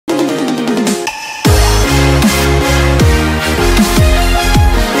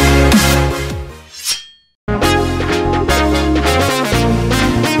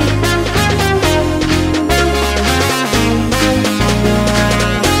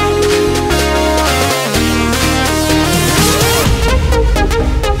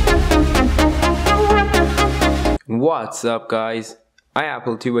What's up guys,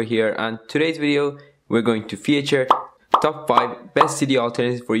 iAppleTuber here, and today's video we're going to feature top 5 best Cydia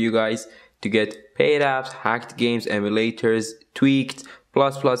alternatives for you guys to get paid apps, hacked games, emulators, tweaked,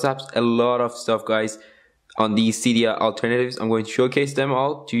 plus apps, a lot of stuff guys on these Cydia alternatives. I'm going to showcase them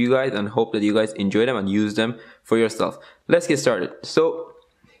all to you guys and hope that you guys enjoy them and use them for yourself. Let's get started. So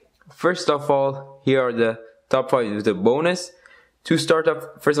first of all, here are the top 5 with the bonus. To start off,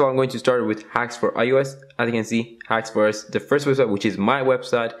 first of all, I'm going to start with hacks for iOS. As you can see, hacks for us, the first website, which is my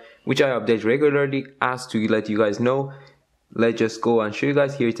website, which I update regularly as to let you guys know. Let's just go and show you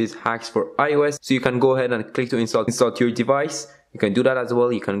guys. Here it is, hacks for iOS. So you can go ahead and click to install to your device. You can do that as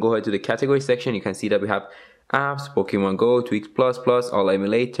well. You can go ahead to the category section. You can see that we have apps, Pokemon Go, Tweaks++, all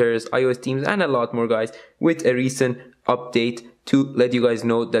emulators, iOS themes, and a lot more guys, with a recent update to let you guys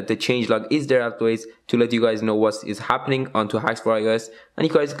know that the changelog is there always, to let you guys know what is happening onto hacks for iOS. And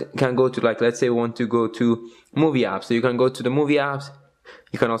you guys can go to, like, let's say we want to go to movie apps, so you can go to the movie apps.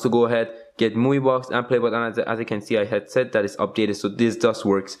 You can also go ahead, get movie box and playbot, and as you can see, I had said that it's updated, so this just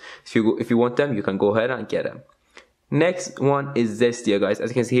works. If you want them, you can go ahead and get them. Next one is Cydia guys. As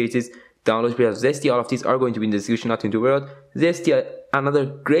you can see, here it is, download of Cydia. All of these are going to be in the description, not in the world. Cydia, another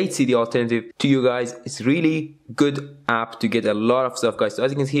great Cydia alternative to you guys. It's really good app to get a lot of stuff guys. So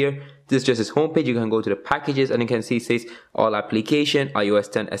as you can see here, this is just his homepage. You can go to the packages and you can see it says all application,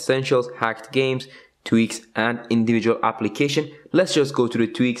 iOS 10 essentials, hacked games, tweaks, and individual application. Let's just go to the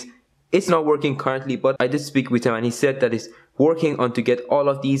tweaks. It's not working currently, but I did speak with him and he said that it's working on to get all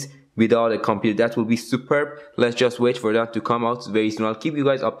of these without a computer. That will be superb. Let's just wait for that to come out very soon. I'll keep you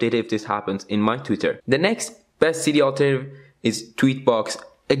guys updated if this happens in my Twitter. The next best Cydia alternative is Tweetbox.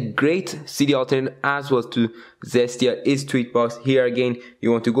 A great Cydia alternative as well to Cydia is Tweetbox. Here again,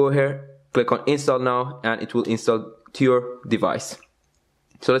 you want to go here, click on install now, and it will install to your device.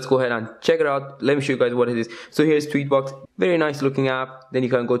 So let's go ahead and check it out. Let me show you guys what it is. So here's Tweetbox, very nice looking app. Then you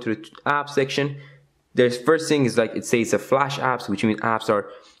can go to the app section. There's first thing is like it says a flash apps, which means apps are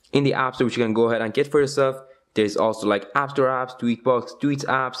in the app store, which you can go ahead and get for yourself. There's also like app store apps, Tweetbox, tweets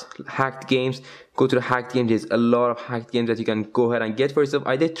apps, hacked games. Go to the hacked games. There's a lot of hacked games that you can go ahead and get for yourself.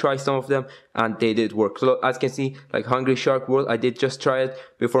 I did try some of them and they did work. So as you can see, like Hungry Shark World, I did just try it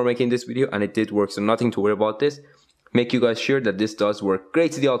before making this video and it did work. So nothing to worry about this. Make you guys sure that this does work.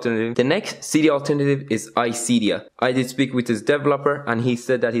 Great Cydia alternative. The next Cydia alternative is iCydia. I did speak with his developer and he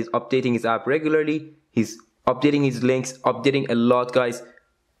said that he's updating his app regularly. He's updating his links, updating a lot guys.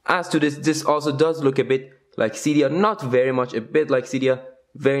 As to this also does look a bit like Cydia, not very much, a bit like Cydia.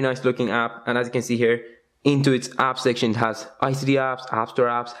 Very nice looking app, and as you can see here, into its app section it has iCydia apps, app store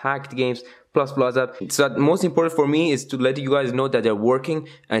apps, hacked games, plus app. So that most important for me is to let you guys know that they're working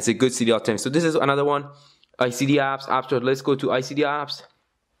and it's a good Cydia alternative. So this is another one, iCydia apps, app store. Let's go to iCydia apps.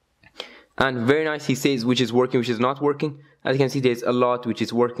 And very nice, he says which is working, which is not working. As you can see, there's a lot which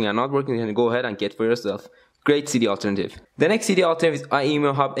is working and not working. You can go ahead and get for yourself. Great Cydia alternative. The next Cydia alternative is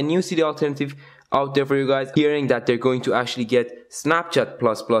iEmail Hub, a new Cydia alternative out there for you guys. Hearing that they're going to actually get Snapchat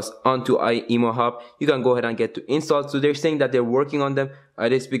plus onto iEmail Hub, you can go ahead and get to install. So they're saying that they're working on them. I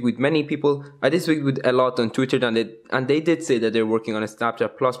did speak with many people. I did speak with a lot on Twitter, and they did say that they're working on a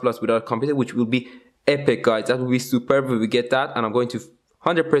Snapchat plus without a computer, which will be epic guys. That will be superb if we get that, and I'm going to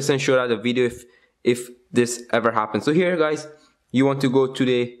 100% show out a video if this ever happens. So here guys, you want to go to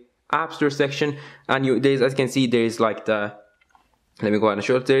the app store section, and as you can see, there is like the, let me go ahead and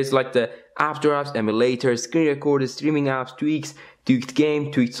show it. There is like the app store apps, emulators, screen recorders, streaming apps, tweaks, tweaked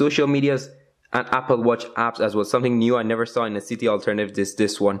game, tweaked social medias, and Apple Watch apps as well. Something new I never saw in a Cydia alternative,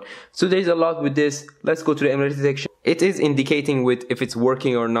 this one. So there's a lot with this. Let's go to the emulator section. It is indicating with if it's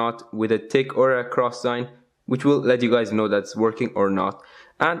working or not with a tick or a cross sign, which will let you guys know that's working or not.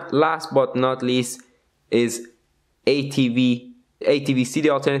 And last but not least is ATV Cydia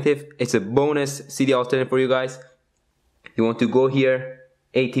alternative. It's a bonus Cydia alternative for you guys. You want to go here,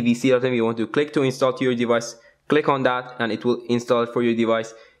 ATV Cydia alternative. You want to click to install to your device. Click on that and it will install it for your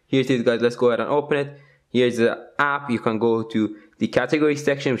device. Here it is guys. Let's go ahead and open it. Here's the app. You can go to the category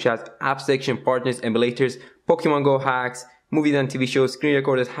section, which has app section, partners, emulators, Pokemon Go hacks, movies and TV shows, screen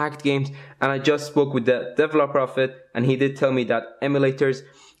recorders, hacked games. And I just spoke with the developer of it and he did tell me that emulators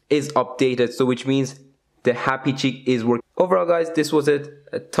is updated, so which means the Happy Chick is working. Overall guys, this was it,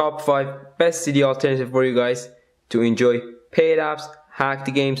 a top 5 best Cydia alternative for you guys to enjoy paid apps,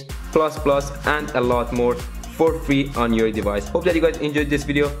 hacked games, plus and a lot more for free on your device. Hope that you guys enjoyed this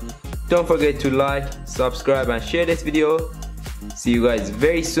video. Don't forget to like, subscribe and share this video. See you guys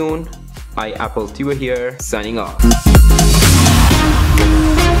very soon. iAppleTuber here, signing off.